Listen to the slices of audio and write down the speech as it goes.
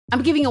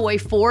I'm giving away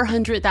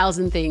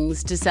 400,000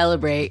 things to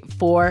celebrate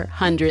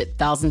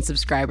 400,000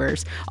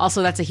 subscribers.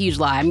 Also, that's a huge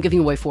lie. I'm giving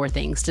away 4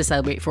 things to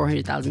celebrate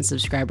 400,000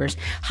 subscribers.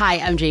 Hi,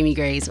 I'm Jamie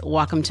Grace.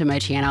 Welcome to my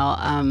channel.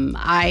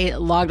 I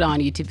logged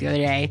on YouTube the other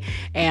day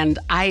and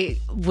I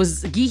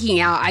was geeking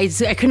out. I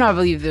could not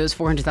believe there was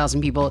 400,000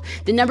 people.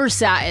 The number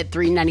sat at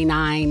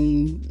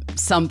 399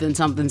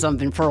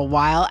 something for a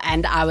while,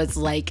 and I was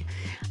like,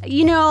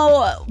 you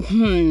know,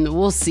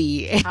 we'll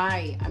see.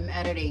 Hi, I'm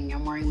editing.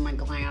 I'm wearing my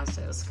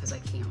glasses because I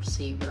can't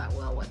see that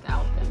well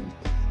without them.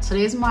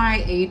 Today's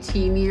my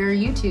 18-year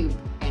YouTube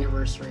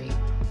anniversary,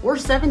 or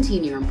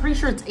 17-year. I'm pretty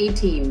sure it's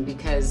 18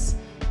 because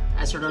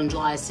I started on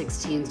July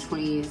 16th,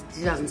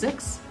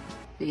 2006.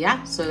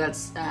 Yeah, so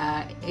that's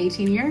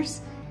 18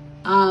 years.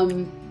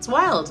 It's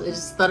wild. I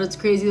just thought it's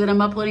crazy that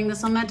I'm uploading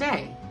this on that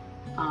day.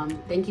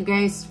 Thank you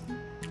guys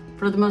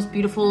for the most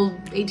beautiful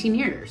 18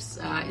 years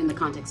in the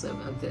context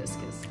of this,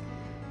 because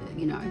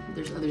you know,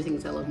 there's other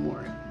things I love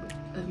more,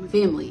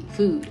 family,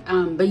 food,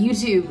 but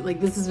YouTube, like,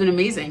 this has been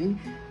amazing.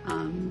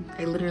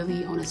 I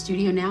literally own a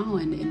studio now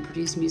and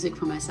produce music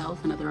for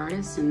myself and other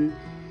artists, and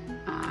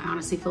I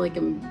honestly feel like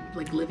I'm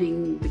like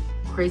living the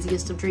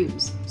craziest of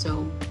dreams.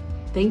 So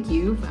thank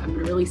you. I'm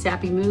in a really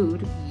sappy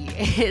mood.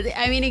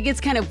 I mean, it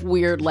gets kind of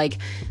weird, like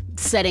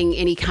setting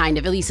any kind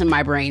of, at least in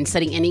my brain,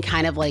 setting any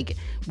kind of like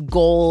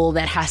goal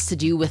that has to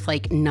do with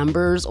like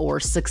numbers or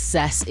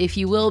success, if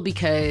you will,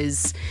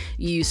 because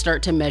you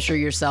start to measure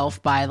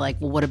yourself by like,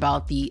 well, what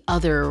about the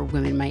other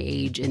women my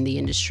age in the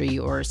industry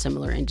or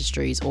similar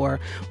industries? Or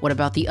what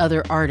about the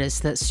other artists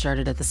that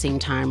started at the same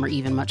time or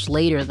even much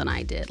later than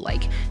I did?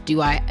 Like,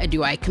 do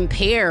I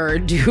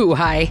compare?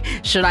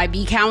 Should I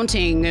be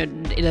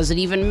counting? Does it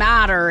even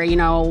matter? You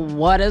know,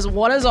 what is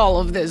all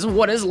of this?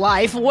 What is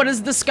life? What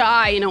is the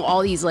sky? You know,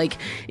 all these like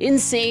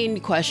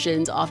insane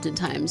questions,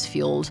 oftentimes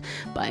fueled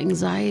by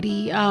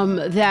anxiety,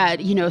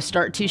 that, you know,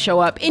 start to show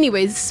up.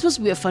 Anyways, this is supposed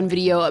to be a fun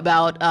video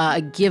about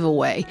a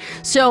giveaway.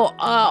 So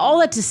all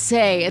that to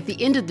say, at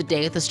the end of the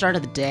day, at the start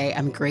of the day,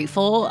 I'm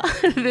grateful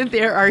that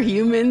there are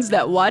humans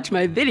that watch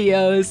my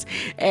videos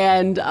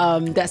and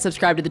that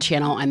subscribe to the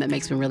channel, and that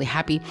makes me really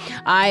happy.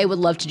 I would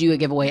love to do a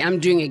giveaway. I'm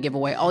doing a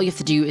giveaway. All you have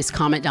to do is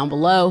comment down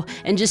below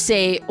and just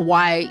say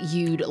why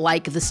you'd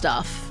like the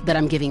stuff that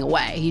I'm giving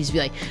away. You just be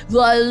like,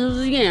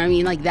 well, you know, I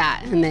mean, like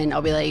that, and then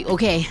I'll be like,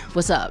 okay,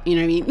 what's up? You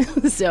know what I mean?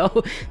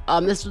 So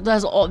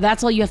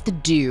that's all you have to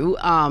do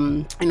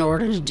in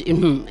order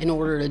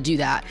to do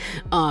that.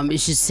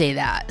 Is just say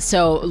that.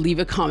 So leave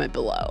a comment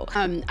below.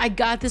 I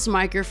got this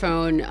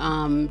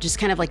microphone, just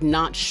kind of like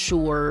not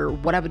sure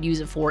what I would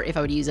use it for, if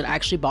I would use it. I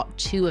actually bought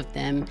 2 of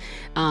them,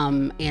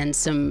 and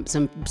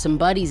some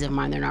buddies of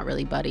mine, they're not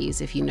really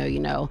buddies, if you know, you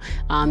know,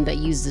 that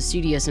use the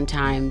studio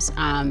sometimes.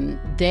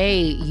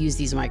 They use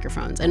these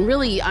microphones, and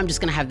really I'm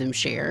just gonna have them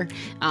share.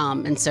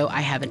 And so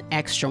I have an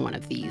extra one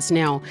of these.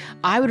 Now,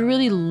 I would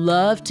really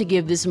love to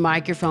give this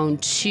microphone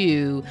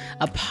to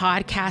a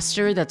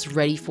podcaster that's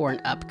ready for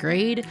an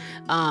upgrade,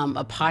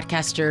 a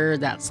podcaster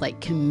that's like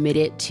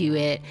committed to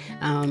it,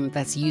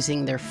 that's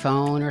using their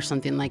phone or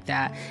something like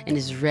that, and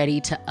is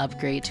ready to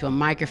upgrade to a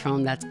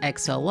microphone that's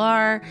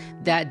XLR,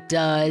 that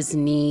does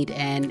need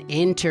an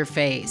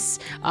interface.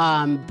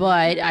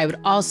 But it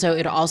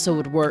also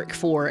would work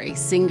for a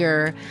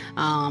singer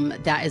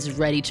that is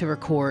ready to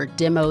record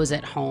demos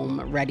at home,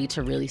 ready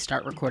to really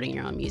start recording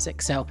your own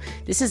music. So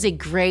this is a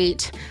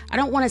great, I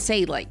don't want to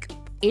say like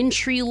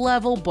entry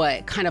level,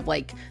 but kind of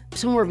like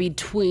somewhere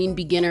between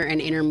beginner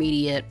and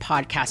intermediate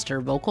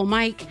podcaster vocal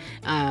mic.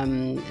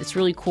 It's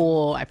really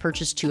cool. I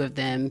purchased 2 of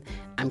them.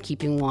 I'm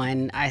keeping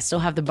one. I still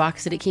have the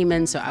box that it came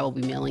in, so I will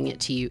be mailing it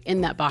to you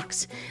in that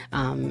box.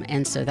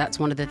 And so that's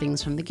one of the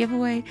things from the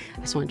giveaway. I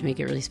just wanted to make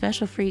it really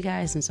special for you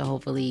guys, and so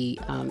hopefully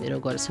it'll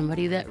go to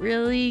somebody that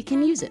really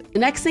can use it. The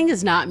next thing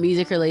is not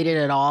music related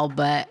at all,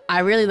 but I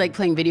really like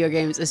playing video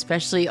games,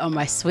 especially on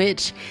my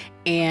Switch.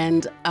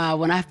 And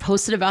when I've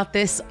posted about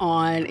this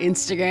on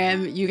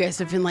Instagram, you guys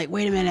have been like,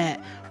 wait a minute,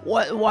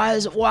 why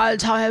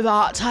tell me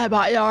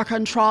about your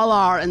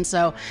controller? And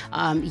so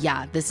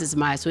yeah, this is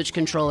my Switch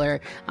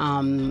controller,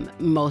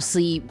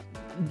 mostly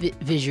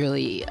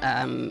visually,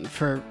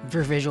 for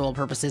visual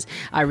purposes.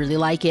 I really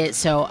like it.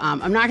 So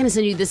I'm not going to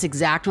send you this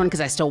exact one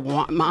because I still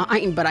want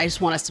mine, but I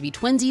just want us to be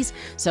twinsies.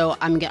 So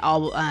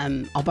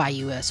I'll buy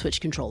you a Switch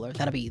controller.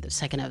 That'll be the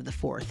second of the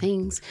 4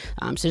 things.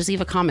 So just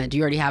leave a comment. Do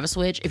you already have a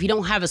Switch? If you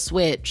don't have a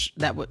Switch,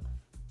 that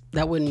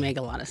wouldn't make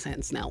a lot of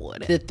sense now,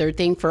 would it? The third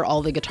thing for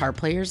all the guitar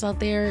players out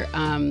there,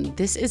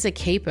 this is a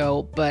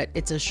capo, but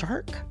it's a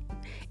shark.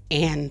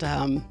 And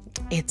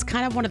it's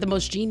kind of one of the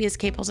most genius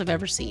capos I've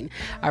ever seen.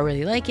 I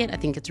really like it. I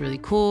think it's really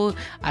cool.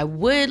 I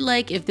would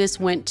like if this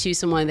went to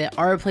someone that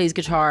already plays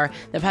guitar,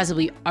 that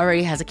possibly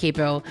already has a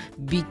capo,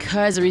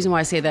 because the reason why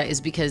I say that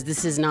is because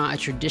this is not a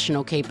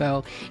traditional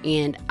capo,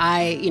 and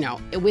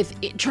with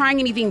trying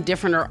anything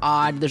different or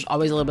odd, there's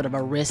always a little bit of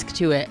a risk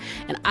to it,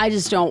 and I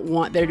just don't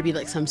want there to be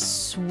like some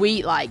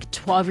sweet like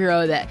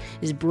 12-year-old that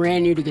is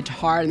brand new to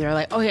guitar, and they're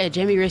like, oh yeah,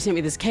 Jamie Grace sent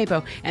me this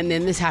capo, and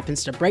then this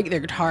happens to break their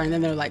guitar, and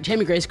then they're like,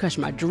 Jamie Grace crushed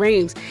my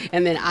dreams.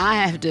 and then I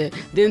have to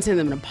then send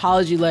them an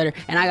apology letter,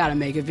 and I gotta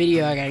make a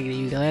video. I gotta get a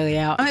ukulele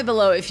out. Comment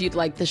below if you'd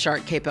like the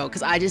shark capo,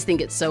 because I just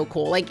think it's so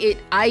cool. Like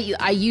I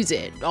use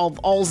it all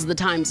the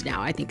times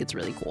now. I think it's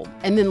really cool.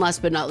 And then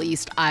last but not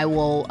least, I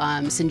will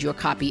send you a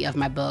copy of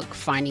my book,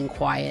 Finding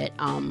Quiet.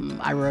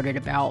 I wrote it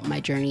about my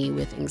journey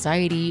with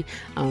anxiety.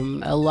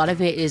 A lot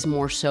of it is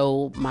more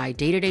so my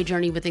day-to-day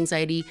journey with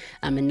anxiety,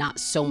 and not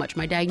so much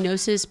my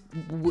diagnosis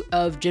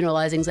of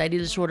generalized anxiety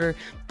disorder,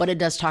 but it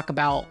does talk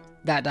about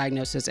that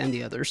diagnosis and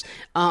the others,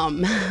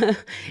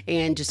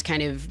 and just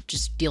kind of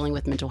just dealing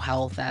with mental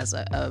health as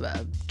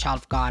a child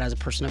of God, as a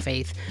person of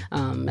faith,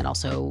 and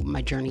also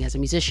my journey as a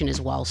musician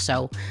as well.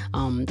 So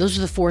those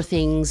are the 4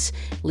 things.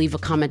 Leave a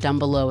comment down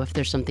below if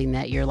there's something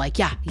that you're like,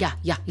 yeah.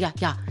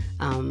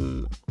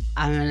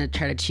 I'm gonna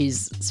try to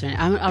choose.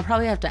 I'll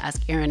probably have to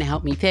ask Aaron to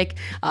help me pick.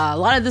 A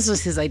lot of this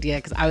was his idea,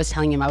 because I was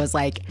telling him, I was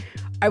like,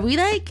 are we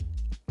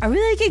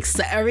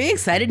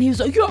excited? And he was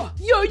like, yeah,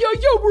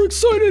 we're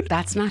excited.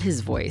 That's not his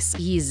voice.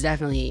 He's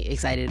definitely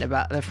excited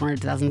about the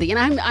 400,000 thing.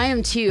 And I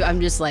am too. I'm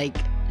just like,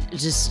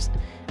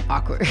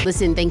 awkward.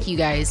 Listen, thank you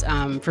guys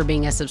for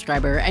being a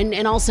subscriber.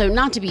 And also,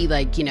 not to be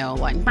like, you know,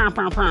 like,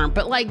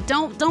 but like,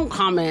 don't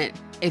comment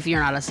if you're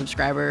not a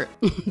subscriber.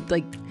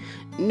 Like,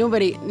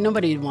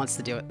 nobody wants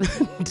to do it,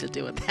 to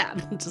do with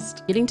that.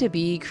 Just getting to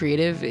be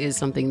creative is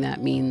something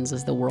that means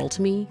the world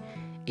to me.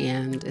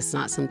 And it's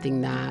not something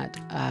that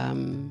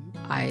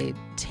I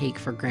take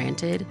for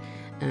granted.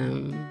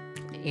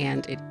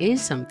 And it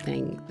is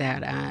something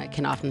that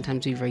can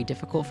oftentimes be very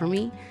difficult for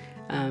me,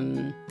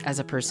 as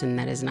a person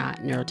that is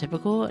not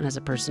neurotypical, and as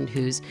a person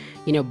whose,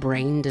 you know,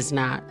 brain does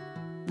not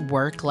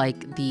work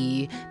like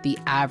the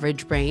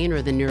average brain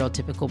or the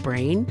neurotypical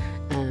brain.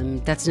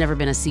 That's never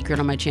been a secret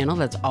on my channel.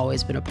 That's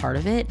always been a part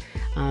of it.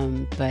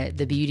 But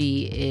the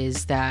beauty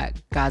is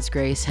that God's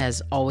grace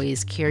has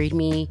always carried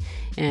me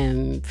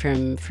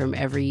from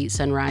every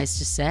sunrise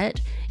to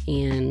set.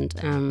 And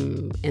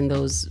in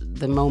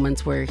the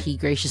moments where He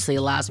graciously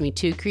allows me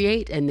to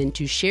create and then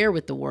to share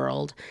with the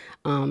world,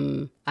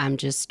 I'm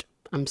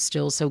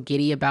still so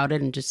giddy about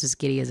it, and just as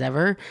giddy as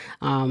ever.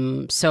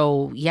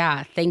 So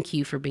yeah, thank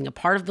you for being a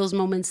part of those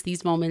moments,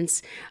 these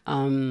moments.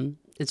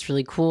 It's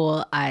really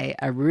cool. I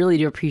really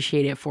do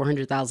appreciate it.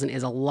 400,000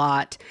 is a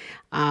lot.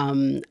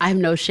 I have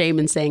no shame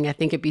in saying I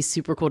think it'd be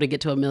super cool to get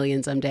to 1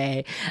 million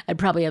someday. I'd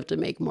probably have to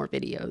make more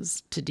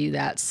videos to do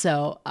that.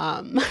 So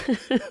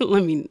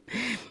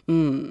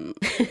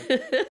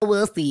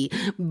we'll see.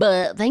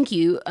 But thank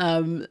you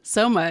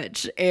so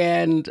much.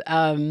 And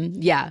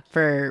yeah,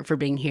 for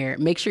being here.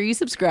 Make sure you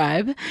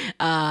subscribe. Be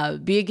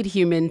a good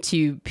human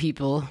to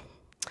people.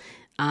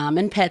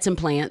 And pets and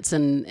plants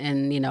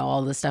and you know,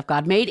 all the stuff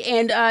God made.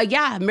 And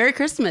yeah, Merry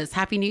Christmas.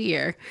 Happy New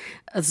Year.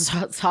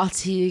 I'll talk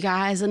to you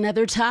guys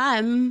another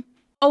time.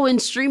 Oh,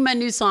 and stream my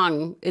new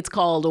song. It's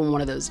called On One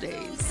of Those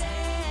Days.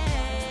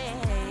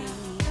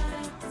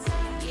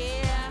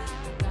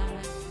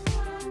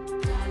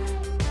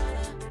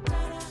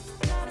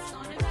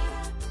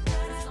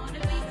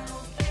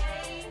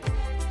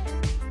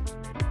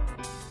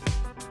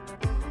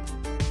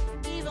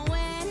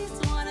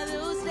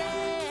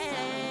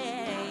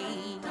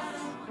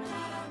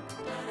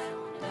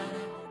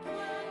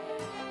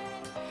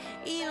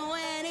 Even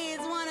when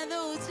it's one of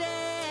those days.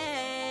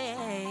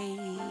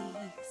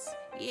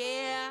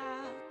 Yeah.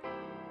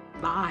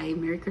 Bye.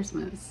 Merry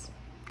Christmas.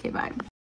 Okay, bye.